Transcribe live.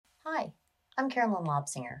I'm Carolyn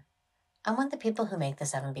Lobsinger. I'm one of the people who make the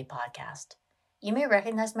 7B podcast. You may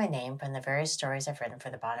recognize my name from the various stories I've written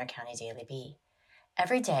for the Bonner County Daily Bee.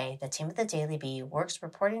 Every day, the team at the Daily Bee works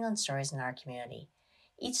reporting on stories in our community.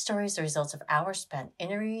 Each story is the result of hours spent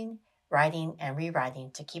interviewing, writing, and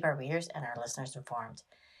rewriting to keep our readers and our listeners informed.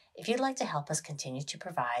 If you'd like to help us continue to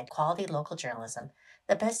provide quality local journalism,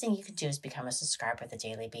 the best thing you can do is become a subscriber of the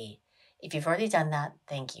Daily Bee. If you've already done that,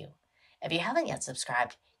 thank you. If you haven't yet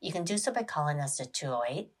subscribed, you can do so by calling us at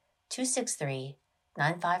 208-263-9534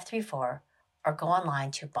 or go online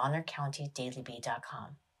to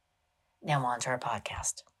bonnercountydailyBee.com. Now on to our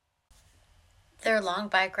podcast. There are long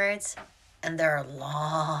bike rides, and there are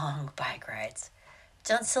long bike rides.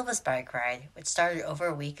 John Silva's bike ride, which started over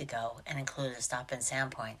a week ago and included a stop in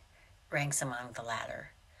Sandpoint, ranks among the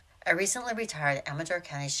latter. A recently retired Amador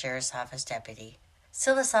County Sheriff's Office deputy,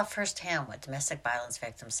 Silva saw firsthand what domestic violence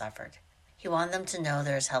victims suffered. He wanted them to know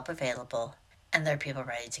there is help available and there are people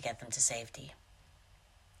ready to get them to safety.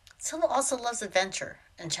 Silva also loves adventure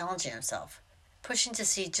and challenging himself, pushing to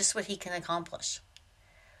see just what he can accomplish.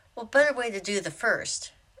 What better way to do the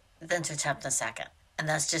first than to attempt the second? And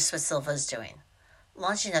that's just what Silva is doing,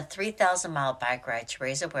 launching a 3,000-mile bike ride to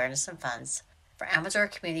raise awareness and funds for Amador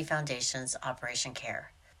Community Foundation's Operation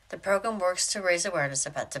Care. The program works to raise awareness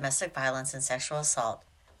about domestic violence and sexual assault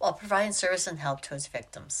while providing service and help to its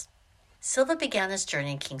victims. Silva began his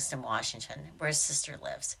journey in Kingston, Washington, where his sister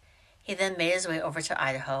lives. He then made his way over to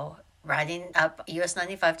Idaho, riding up US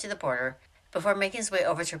 95 to the border, before making his way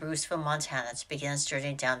over to Bruceville, Montana to begin his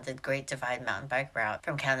journey down the Great Divide mountain bike route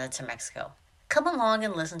from Canada to Mexico. Come along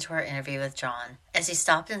and listen to our interview with John as he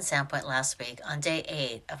stopped in Sandpoint last week on day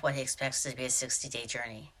 8 of what he expects to be a 60-day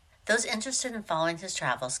journey. Those interested in following his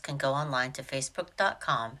travels can go online to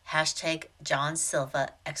facebook.com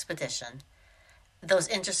 #JohnSilvaExpedition. Those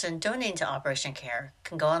interested in donating to Operation Care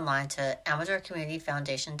can go online to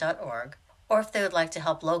AmadorCommunityFoundation.org, or if they would like to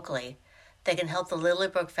help locally, they can help the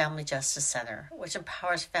Lillybrook Family Justice Center, which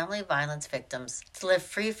empowers family violence victims to live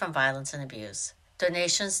free from violence and abuse.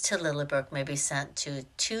 Donations to Lillybrook may be sent to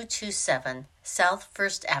 227 South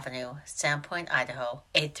 1st Avenue, Sandpoint, Idaho,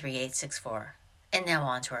 83864. And now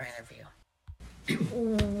on to our interview.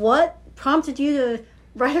 What prompted you to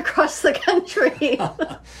ride across the country?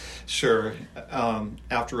 Sure.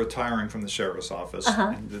 After retiring from the sheriff's office,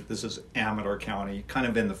 and this is Amador County, kind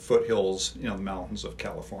of in the foothills, the mountains of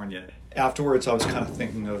California. Afterwards, I was kind of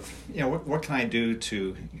thinking of, what can I do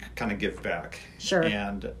to kind of give back? Sure.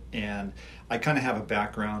 And I kind of have a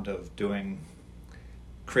background of doing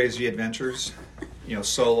crazy adventures,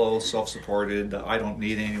 solo, self-supported. I don't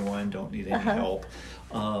need anyone, don't need any help.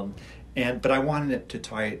 But I wanted it to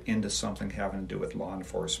tie it into something having to do with law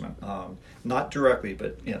enforcement. Not directly,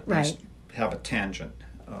 but at least have a tangent.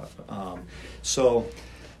 So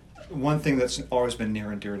one thing that's always been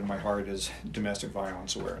near and dear to my heart is domestic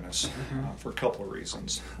violence awareness for a couple of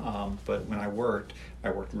reasons. But when I worked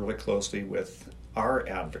really closely with our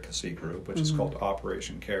advocacy group, which is called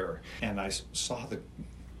Operation Care, and I saw the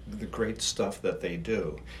great stuff that they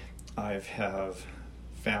do. I have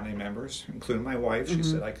family members, including my wife. She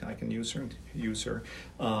said I can use her.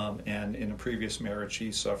 And in a previous marriage,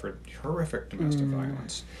 she suffered horrific domestic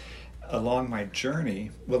violence. Along my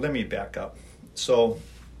journey, well, let me back up. So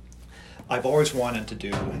I've always wanted to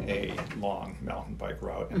do a long mountain bike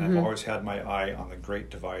route, and I've always had my eye on the Great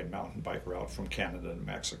Divide mountain bike route from Canada to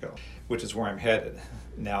Mexico, which is where I'm headed.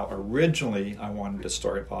 Now, originally, I wanted to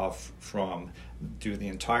start off do the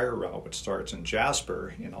entire route, which starts in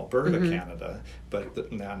Jasper in Alberta, Canada, but the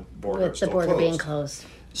land border is still closed. The border being closed.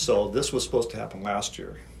 So this was supposed to happen last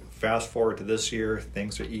year. Fast forward to this year,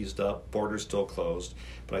 things are eased up, border's still closed,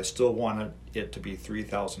 but I still wanted it to be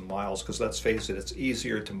 3,000 miles because let's face it, it's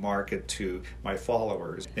easier to market to my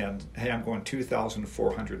followers. And hey, I'm going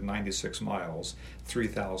 2,496 miles,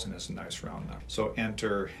 3,000 is a nice round number. So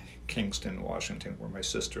enter Kingston, Washington, where my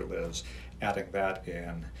sister lives. Adding that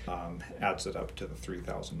in adds it up to the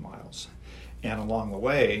 3,000 miles. And along the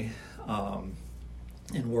way,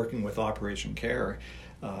 in working with Operation Care,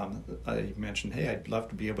 I mentioned, hey, I'd love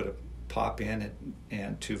to be able to pop in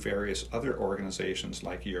and to various other organizations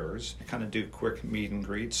like yours, kind of do quick meet and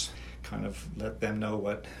greets, kind of let them know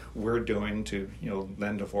what we're doing to,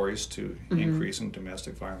 lend a voice to increasing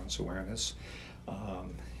domestic violence awareness.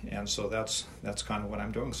 And so that's kind of what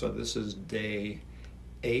I'm doing. So this is day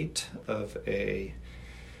 8 of a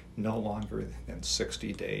no longer than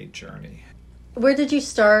 60-day journey. Where did you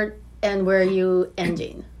start and where are you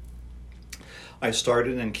ending? I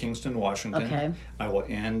started in Kingston, Washington. Okay. I will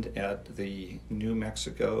end at the New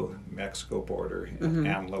Mexico border in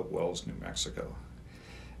Antelope Wells, New Mexico.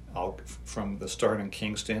 out from the start in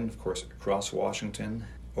Kingston, of course, across Washington,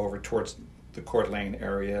 over towards the Coeur d'Alene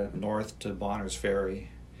area, north to Bonners Ferry.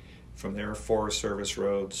 From there, Forest Service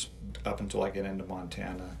roads up until I get into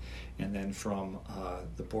Montana. And then from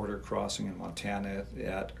the border crossing in Montana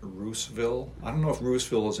at Rooseville. I don't know if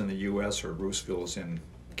Rooseville is in the U.S. or Rooseville is in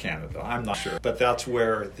Canada. I'm not sure. But that's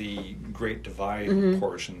where the Great Divide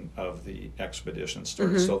portion of the expedition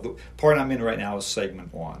started. So the part I'm in right now is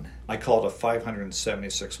segment 1. I call it a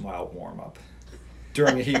 576-mile warm-up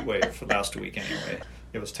during a heat wave last week anyway.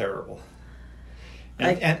 It was terrible.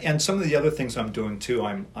 And some of the other things I'm doing too,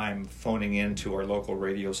 I'm phoning into our local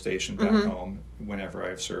radio station back home whenever I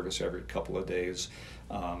have service every couple of days.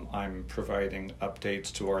 I'm providing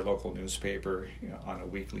updates to our local newspaper, on a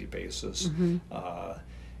weekly basis.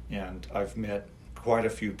 And I've met quite a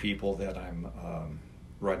few people that I'm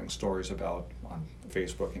writing stories about on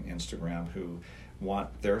Facebook and Instagram who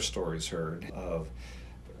want their stories heard of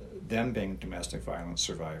them being domestic violence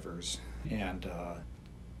survivors. And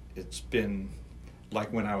it's been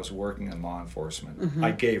like when I was working in law enforcement.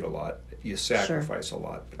 I gave a lot. You sacrifice a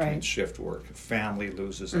lot between shift work. Family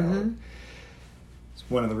loses out. It's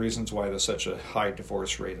one of the reasons why there's such a high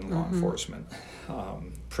divorce rate in law enforcement.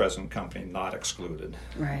 Present company not excluded.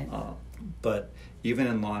 Right. But even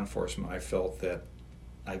in law enforcement, I felt that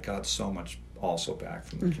I got so much also back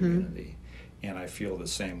from the community. And I feel the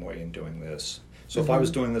same way in doing this. So if I was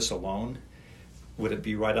doing this alone, would it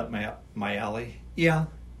be right up my alley? Yeah.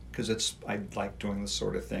 Because I like doing this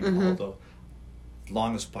sort of thing, although the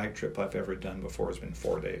longest bike trip I've ever done before has been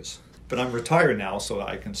 4 days. But I'm retired now, so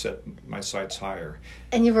I can set my sights higher.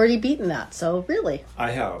 And you've already beaten that, so really.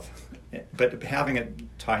 I have. But having it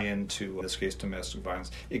tie into, in this case, domestic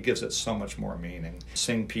violence, it gives it so much more meaning.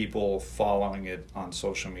 Seeing people following it on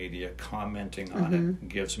social media, commenting on it,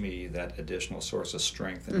 gives me that additional source of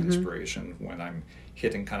strength and inspiration when I'm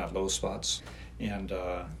hitting kind of low spots. And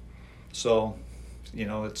so...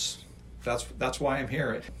 that's why I'm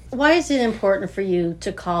here. Why is it important for you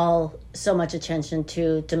to call so much attention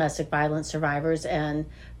to domestic violence survivors and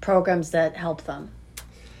programs that help them?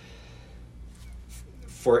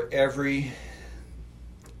 For every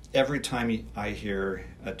time I hear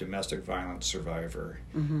a domestic violence survivor,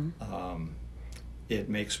 it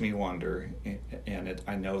makes me wonder, and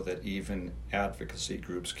I know that even advocacy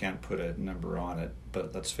groups can't put a number on it,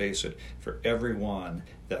 but let's face it, for everyone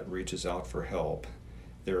that reaches out for help,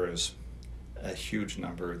 there is a huge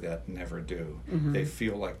number that never do. They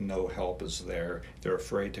feel like no help is there. They're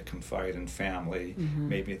afraid to confide in family.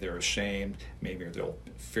 Maybe they're ashamed. Maybe they're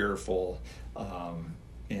fearful,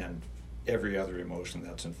 and every other emotion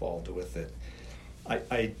that's involved with it.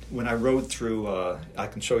 When I rode through, I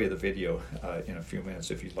can show you the video in a few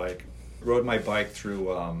minutes if you'd like. Rode my bike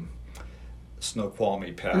through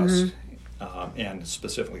Snoqualmie Pass, and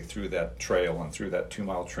specifically through that trail and through that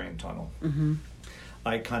 2-mile train tunnel.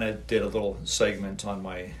 I kind of did a little segment on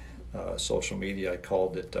my social media. I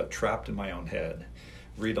called it Trapped in My Own Head.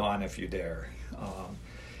 Read on if you dare.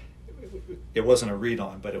 It wasn't a read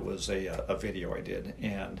on, but it was a video I did.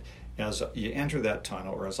 And as you enter that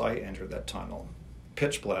tunnel, or as I entered that tunnel,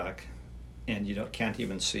 pitch black, and you can't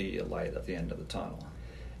even see a light at the end of the tunnel.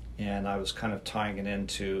 And I was kind of tying it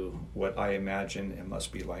into what I imagine it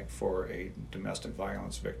must be like for a domestic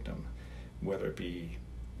violence victim, whether it be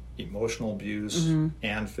emotional abuse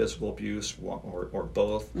and physical abuse, or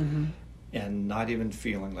both, and not even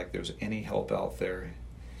feeling like there's any help out there,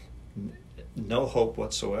 no hope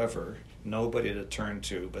whatsoever, nobody to turn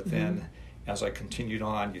to. But then as I continued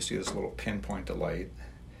on, you see this little pinpoint of light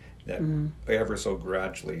that ever so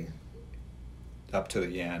gradually up to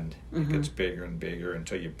the end, it gets bigger and bigger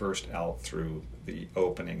until you burst out through the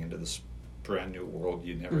opening into this brand new world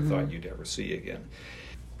you never thought you'd ever see again.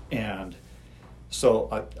 And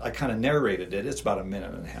so I kind of narrated it. It's about 1.5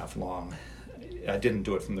 minutes long. I didn't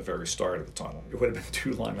do it from the very start of the tunnel. It would have been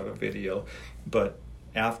too long of a video. But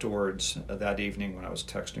afterwards, that evening when I was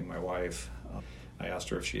texting my wife, I asked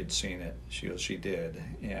her if she had seen it. She did.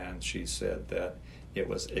 And she said that it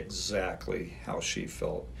was exactly how she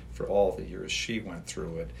felt for all the years she went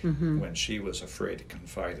through it, when she was afraid to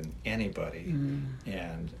confide in anybody.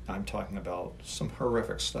 And I'm talking about some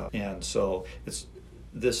horrific stuff. And so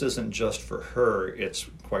this isn't just for her, it's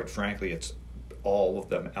quite frankly, it's all of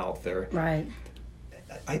them out there. Right.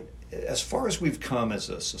 As far as we've come as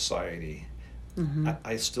a society,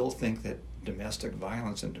 I still think that domestic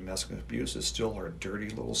violence and domestic abuse is still our dirty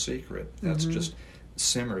little secret. That's just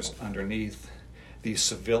simmers underneath the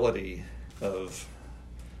civility of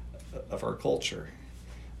our culture.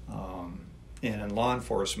 And in law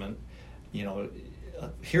enforcement,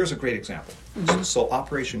 here's a great example. So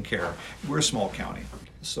Operation Care, we're a small county.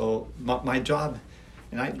 So my job,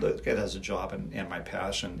 and I look at it as a job and my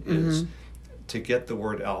passion, is to get the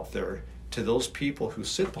word out there to those people who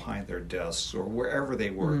sit behind their desks or wherever they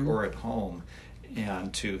work or at home,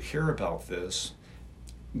 and to hear about this,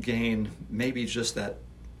 gain maybe just that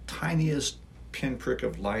tiniest pinprick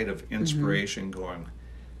of light of inspiration going,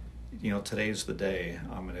 today's the day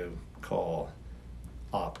I'm going to call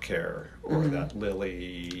OpCare or that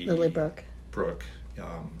Lily Brook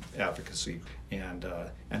advocacy and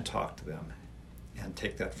talk to them and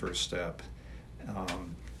take that first step.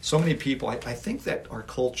 So many people, I think that our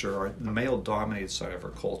culture, the male-dominated side of our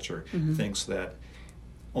culture, thinks that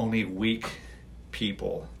only weak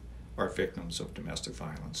people are victims of domestic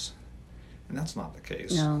violence, and that's not the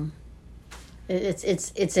case. No,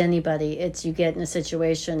 it's anybody. It's you get in a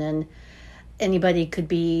situation, and anybody could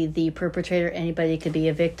be the perpetrator. Anybody could be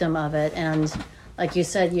a victim of it, and like you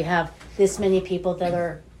said, you have this many people that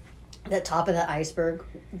are the top of the iceberg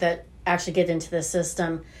that actually get into the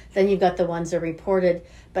system. Then you've got the ones that are reported,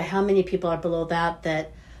 but how many people are below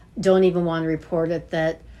that don't even want to report it,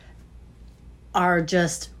 that are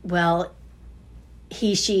just, well,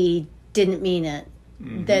 she didn't mean it,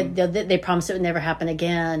 that they promised it would never happen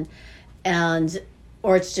again,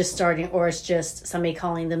 or it's just starting, or it's just somebody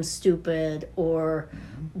calling them stupid or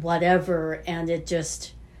whatever, and it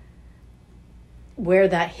just, where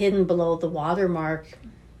that hidden below the watermark,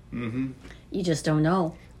 you just don't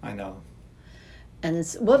know. I know. And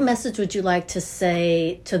what message would you like to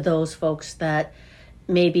say to those folks that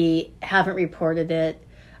maybe haven't reported it,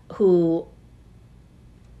 who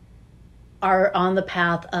are on the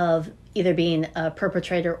path of either being a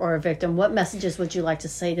perpetrator or a victim? What messages would you like to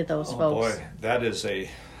say to those folks? Boy, that is an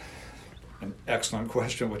excellent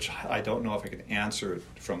question, which I don't know if I can answer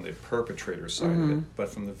from the perpetrator side of it, but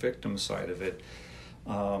from the victim side of it,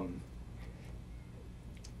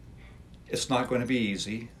 it's not going to be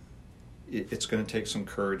easy. It's going to take some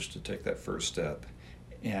courage to take that first step.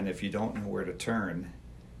 And if you don't know where to turn,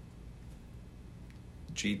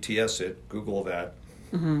 GTS it, Google that,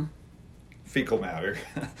 fecal matter,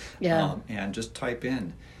 and just type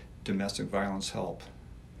in domestic violence help.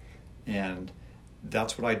 And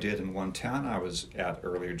that's what I did in one town I was at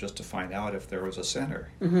earlier, just to find out if there was a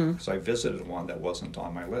center. Because I visited one that wasn't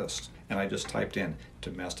on my list. And I just typed in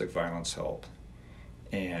domestic violence help.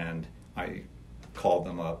 And I called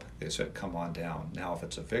them up. They said, come on down. Now, if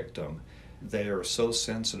it's a victim, they are so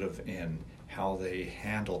sensitive in how they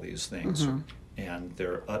handle these things. And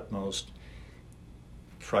their utmost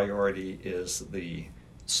priority is the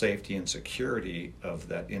safety and security of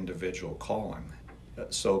that individual calling.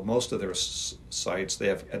 So most of their sites, they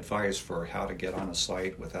have advice for how to get on a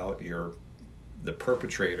site without the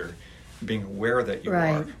perpetrator being aware that you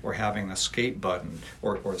are, or having an escape button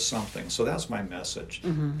or something. So that's my message.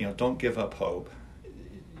 Don't give up hope.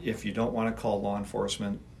 If you don't want to call law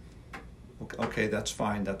enforcement, okay, that's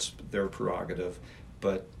fine. That's their prerogative.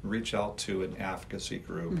 But reach out to an advocacy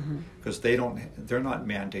group, because they're not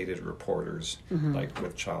mandated reporters like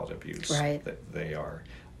with child abuse. That they are,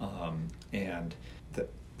 and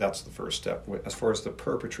that's the first step. As far as the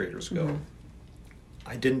perpetrators go,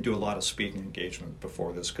 I didn't do a lot of speaking engagement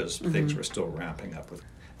before this because things were still ramping up. With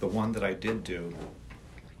the one that I did do,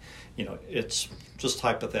 it's just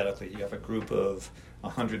hypothetically, you have a group of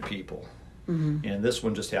 100 people, and this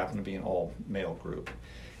one just happened to be an all-male group.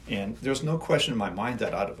 And there's no question in my mind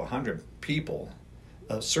that out of 100 people,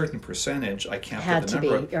 a certain percentage, I can't put the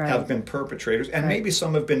number, have been perpetrators, and maybe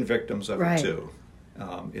some have been victims of it too.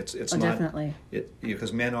 It's not definitely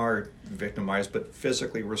because men are victimized, but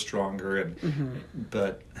physically we're stronger,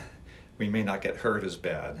 but we may not get hurt as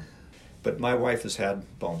bad. But my wife has had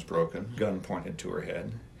bones broken, gun pointed to her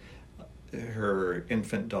head. Her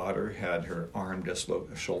infant daughter had her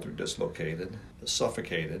shoulder dislocated,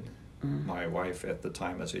 suffocated. My wife at the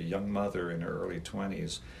time, as a young mother in her early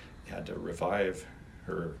 20s, had to revive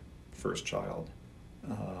her first child.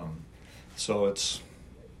 So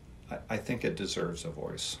I think it deserves a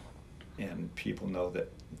voice, and people know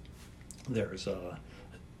that there's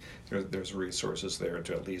resources there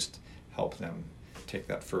to at least help them take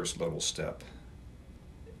that first little step.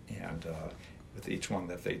 And with each one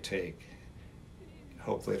that they take,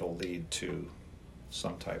 hopefully it'll lead to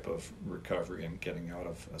some type of recovery and getting out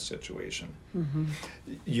of a situation.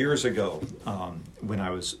 Years ago,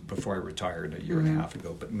 before I retired, a year and a half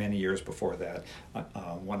ago, but many years before that,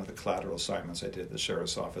 one of the collateral assignments I did at the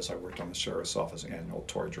Sheriff's Office, I worked on the Sheriff's Office annual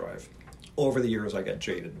toy drive. Over the years, I got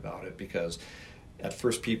jaded about it because at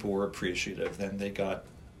first people were appreciative, then they got,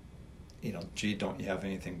 gee, don't you have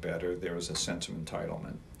anything better? There was a sense of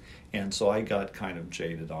entitlement. And so I got kind of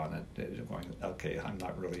jaded on it, going, okay, I'm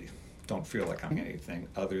not really don't feel like I'm anything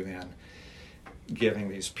other than giving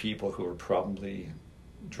these people who are probably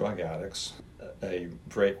drug addicts a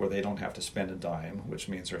break where they don't have to spend a dime, which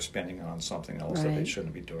means they're spending it on something else that they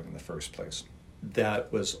shouldn't be doing in the first place.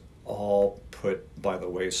 That was all put by the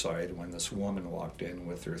wayside when this woman walked in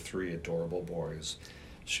with her 3 adorable boys.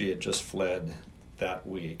 She had just fled that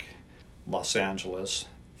week Los Angeles,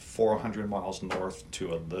 400 miles north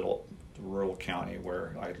to a little rural county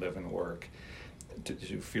where I live and work. To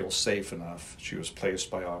feel safe enough, she was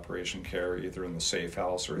placed by Operation Care either in the safe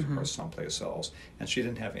house or someplace else, and she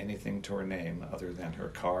didn't have anything to her name other than her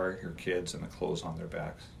car, her kids, and the clothes on their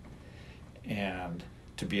backs. And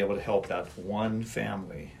to be able to help that one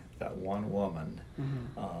family, that one woman,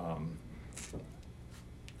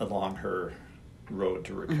 along her road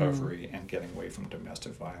to recovery and getting away from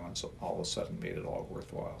domestic violence, all of a sudden made it all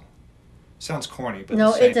worthwhile. Sounds corny, but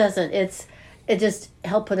no, it doesn't. It just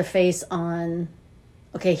helped put a face on.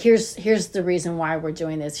 Okay, here's the reason why we're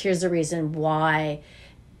doing this. Here's the reason why,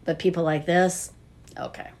 but people like this,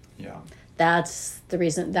 okay. Yeah. That's the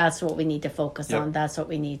reason. That's what we need to focus on. That's what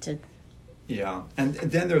we need to. Yeah, and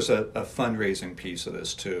then there's a fundraising piece of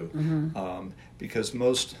this too, because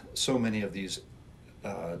so many of these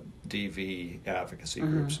DV advocacy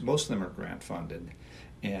groups, most of them are grant funded,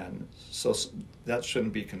 and so that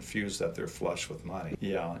shouldn't be confused that they're flush with money.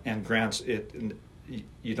 Yeah, and grants,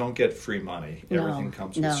 you don't get free money. Everything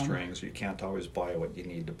comes with strings. You can't always buy what you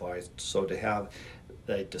need to buy. So to have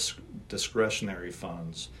discretionary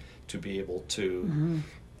funds to be able to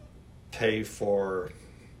pay for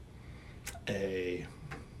a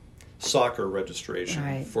soccer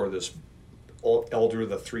registration for this elder,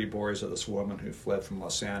 the 3 boys of this woman who fled from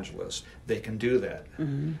Los Angeles, they can do that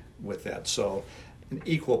with that. So an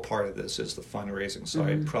equal part of this is the fundraising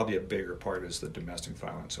side. Probably a bigger part is the domestic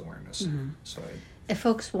violence awareness side. If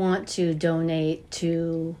folks want to donate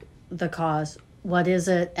to the cause, what is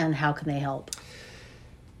it and how can they help?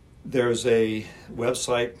 There's a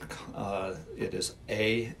website. It is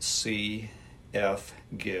acfgives.org.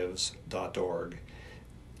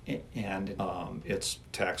 And it's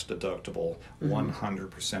tax deductible.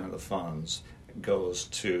 100% of the funds goes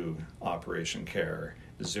to Operation Care.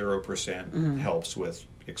 0% helps with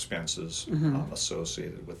expenses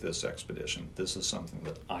associated with this expedition. This is something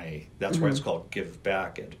that that's why it's called Give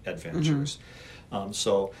Back Adventures.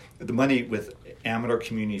 So the money with Amador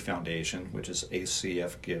Community Foundation, which is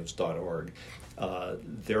acfgives.org,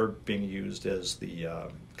 they're being used as the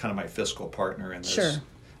kind of my fiscal partner in this,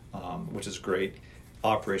 which is great.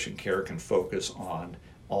 Operation Care can focus on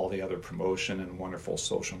all the other promotion and wonderful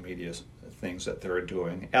social media things that they're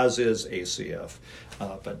doing, as is ACF,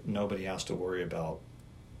 but nobody has to worry about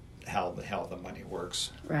how the money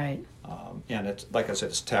works. Right. And it's, like I said,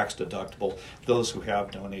 it's tax deductible. Those who have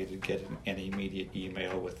donated get an immediate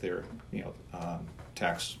email with their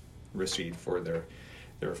tax receipt for their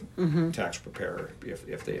tax preparer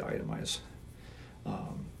if they itemize.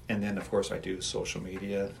 And then of course I do social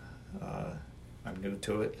media. I'm new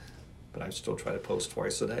to it, but I still try to post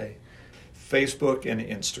twice a day. Facebook and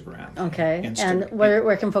Instagram. Okay. And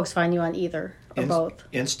where can folks find you on either or both?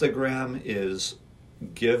 Instagram is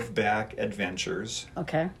Give Back Adventures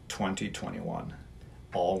 2021.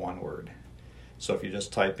 All one word. So if you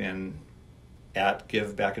just type in at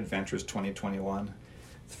Give Back Adventures 2021,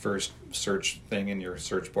 the first search thing in your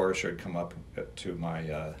search bar should come up to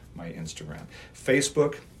my Instagram.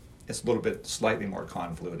 Facebook, it's a little bit slightly more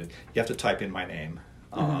convoluted. You have to type in my name,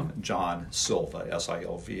 John Silva,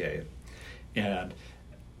 Silva. And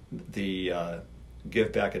the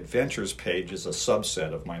Give Back Adventures page is a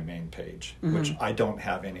subset of my main page, which I don't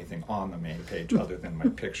have anything on the main page other than my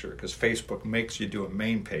picture, because Facebook makes you do a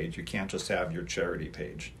main page. You can't just have your charity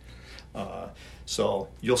page. So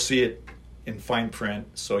you'll see it in fine print,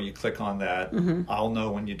 so you click on that. I'll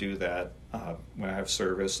know when you do that. When I have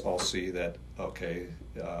service, I'll see that,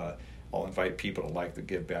 I'll invite people to like the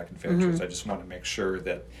Give Back Adventures. I just want to make sure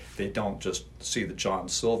that they don't just see the John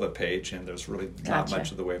Silva page and there's really not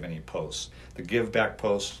much of the way of any posts. The Give Back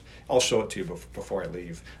post, I'll show it to you before I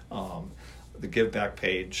leave. The Give Back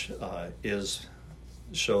page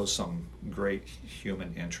shows some great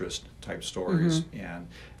human interest type stories and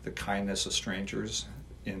the kindness of strangers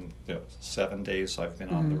in the 7 days I've been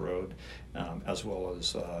on the road, as well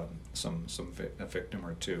as a victim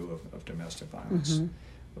or two of domestic violence.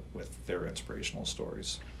 With their inspirational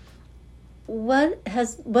stories.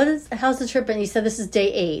 How's the trip been? You said this is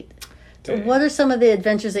day 8. What are some of the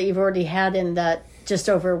adventures that you've already had in that just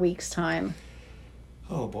over a week's time?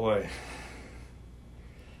 Oh boy.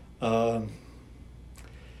 They're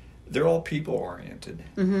all people oriented.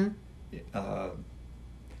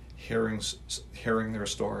 hearing their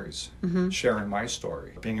stories, sharing my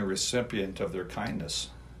story, being a recipient of their kindness.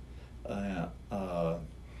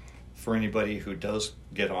 For anybody who does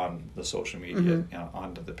get on the social media,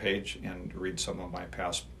 onto the page and read some of my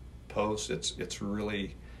past posts, it's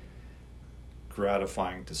really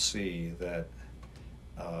gratifying to see that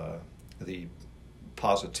the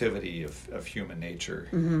positivity of human nature.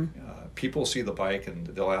 People see the bike and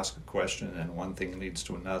they'll ask a question, and one thing leads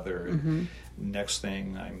to another. And next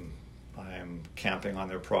thing, I'm camping on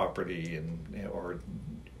their property or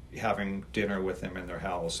having dinner with them in their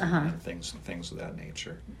house and things of that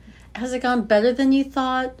nature. Has it gone better than you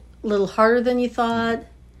thought? A little harder than you thought?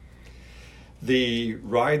 The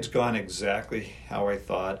ride's gone exactly how I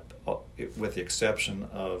thought, with the exception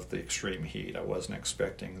of the extreme heat. I wasn't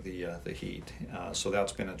expecting the heat, so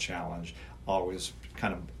that's been a challenge. Always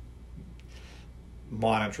kind of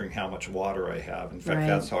monitoring how much water I have. In fact,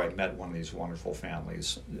 that's how I met one of these wonderful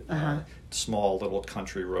families. Small little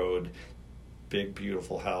country road, big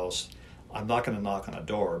beautiful house. I'm not going to knock on a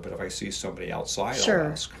door, but if I see somebody outside,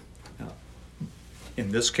 I'll ask. In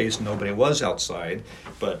this case, nobody was outside,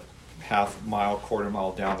 but half mile, quarter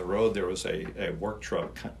mile down the road, there was a work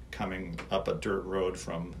truck coming up a dirt road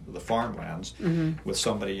from the farmlands with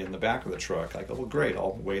somebody in the back of the truck. I go, well, great,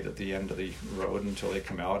 I'll wait at the end of the road until they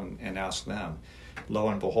come out and ask them. Lo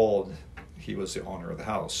and behold, he was the owner of the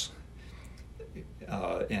house.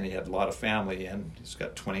 And he had a lot of family, and he's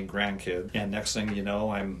got 20 grandkids. And next thing you know,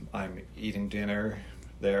 I'm eating dinner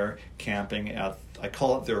there, camping I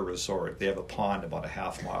call it their resort. They have a pond about a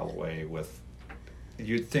half mile away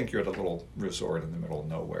you'd think you're at a little resort in the middle of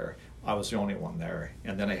nowhere. I was the only one there,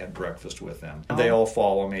 and then I had breakfast with them. They all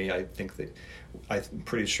follow me. I'm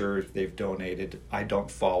pretty sure they've donated. I don't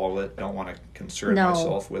follow it. Don't want to concern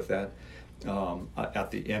myself with that.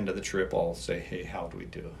 At the end of the trip, I'll say, hey, how do we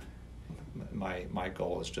do? My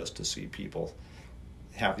goal is just to see people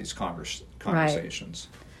have these conversations.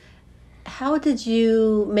 Right. How did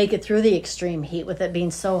you make it through the extreme heat with it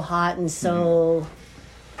being so hot and so...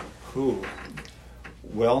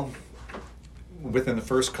 Well, within the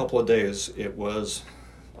first couple of days, it was,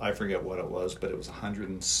 I forget what it was, but it was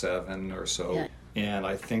 107 or so. Yeah. And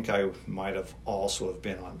I think I might have also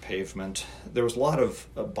been on pavement. There was a lot of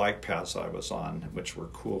bike paths I was on, which were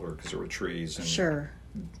cooler because there were trees and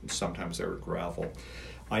sometimes there were gravel.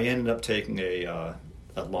 I ended up taking a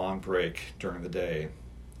long break during the day,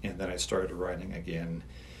 and then I started riding again.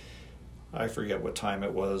 I forget what time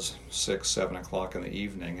it was, 6, 7 o'clock in the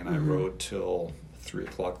evening, and I rode till 3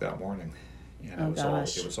 o'clock that morning. And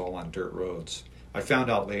it was all on dirt roads. I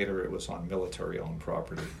found out later it was on military-owned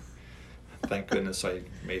property. Thank goodness I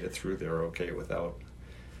made it through there okay without,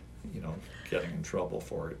 getting in trouble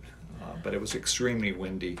for it. But it was extremely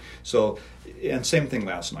windy. So, and same thing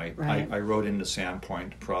last night. Right. I rode into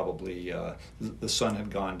Sandpoint probably, the sun had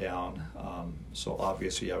gone down, so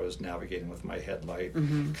obviously I was navigating with my headlight,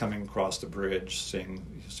 coming across the bridge,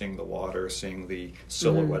 seeing the water, seeing the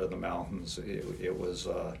silhouette of the mountains. It was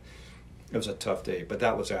a tough day, but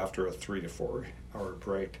that was after a 3 to 4 hour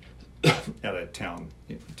break at a town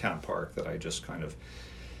park that I just kind of,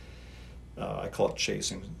 I call it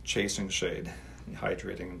chasing shade.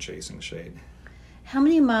 Hydrating and chasing shade. How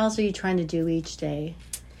many miles are you trying to do each day?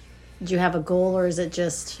 Do you have a goal, or is it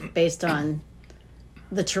just based on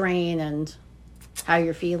the terrain and how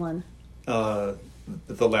you're feeling? The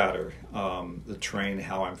latter. The terrain,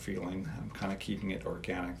 how I'm feeling. I'm kind of keeping it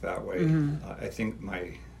organic that way. I think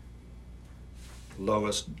my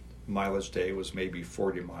lowest mileage day was maybe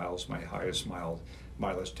 40 miles. My highest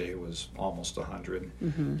mileage day was almost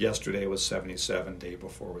 100. Yesterday was 77. Day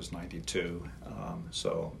before was 92.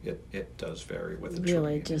 So it does vary with the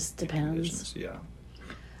really just depends. Yeah.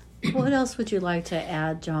 What else would you like to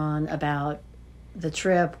add, John, about the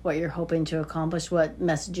trip? What you're hoping to accomplish? What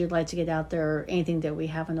message you'd like to get out there? Or anything that we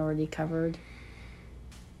haven't already covered?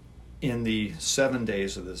 In the 7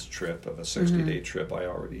 days of this trip, of a 60-day trip, I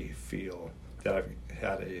already feel that I've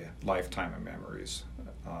had a lifetime of memories,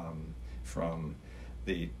 from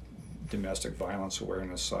the domestic violence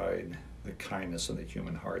awareness side, the kindness and the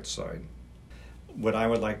human heart side. What I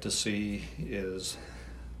would like to see is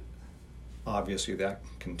obviously that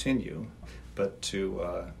continue, but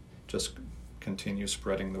to just continue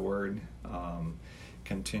spreading the word,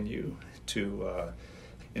 continue to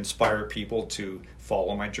inspire people to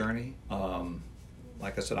follow my journey.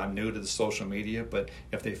 Like I said, I'm new to the social media, but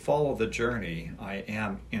if they follow the journey, I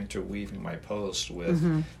am interweaving my posts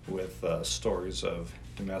with stories of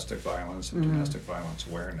domestic violence and domestic violence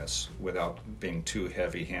awareness without being too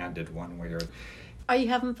heavy-handed one way or the other. Are you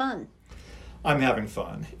having fun? I'm having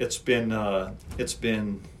fun. It's been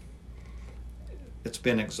it's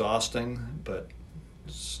been exhausting, but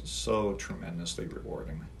so tremendously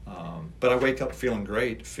rewarding. But I wake up feeling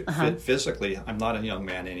great physically. I'm not a young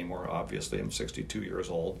man anymore, obviously. I'm 62 years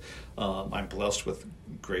old. I'm blessed with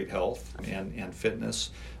great health and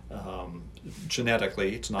fitness.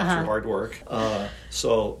 Genetically, it's not through hard work.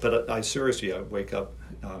 But I seriously, I wake up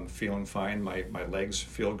feeling fine. My legs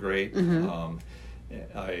feel great.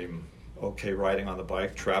 I'm okay riding on the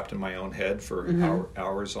bike, trapped in my own head for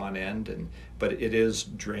hours on end. But it is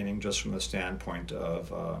draining just from the standpoint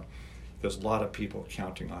of there's a lot of people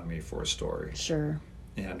counting on me for a story. Sure.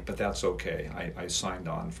 But that's okay. I signed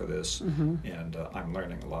on for this, and I'm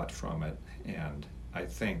learning a lot from it. And I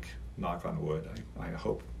think, knock on wood, I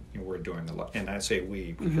hope we're doing a lot. And I say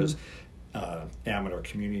we because Amador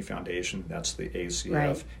Community Foundation, that's the ACF,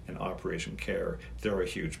 right, and Operation Care, they're a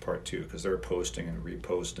huge part too because they're posting and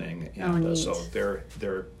reposting, and so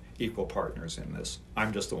they're equal partners in this.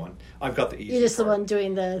 I'm just the one. I've got the easy You're just part. the one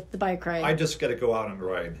doing the bike ride. I just got to go out and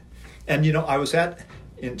ride. And I was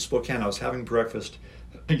in Spokane. I was having breakfast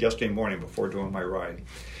yesterday morning before doing my ride,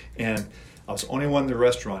 and I was the only one in the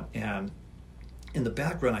restaurant. And in the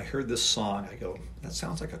background, I heard this song. I go, that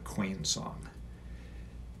sounds like a Queen song.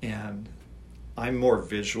 And I'm more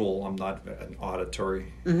visual. I'm not an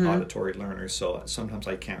auditory learner, so sometimes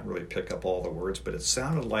I can't really pick up all the words. But it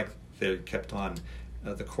sounded like they kept on.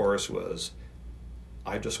 The chorus was,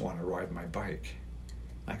 "I just want to ride my bike."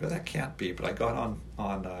 I go, that can't be. But I got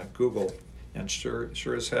on Google, and sure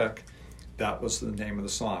as heck, that was the name of the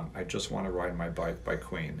song. "I Just Want to Ride My Bike" by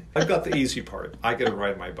Queen. I've got the easy part. I get to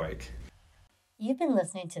ride my bike. You've been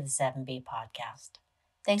listening to the 7B podcast.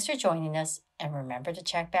 Thanks for joining us, and remember to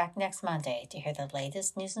check back next Monday to hear the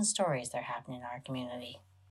latest news and stories that are happening in our community.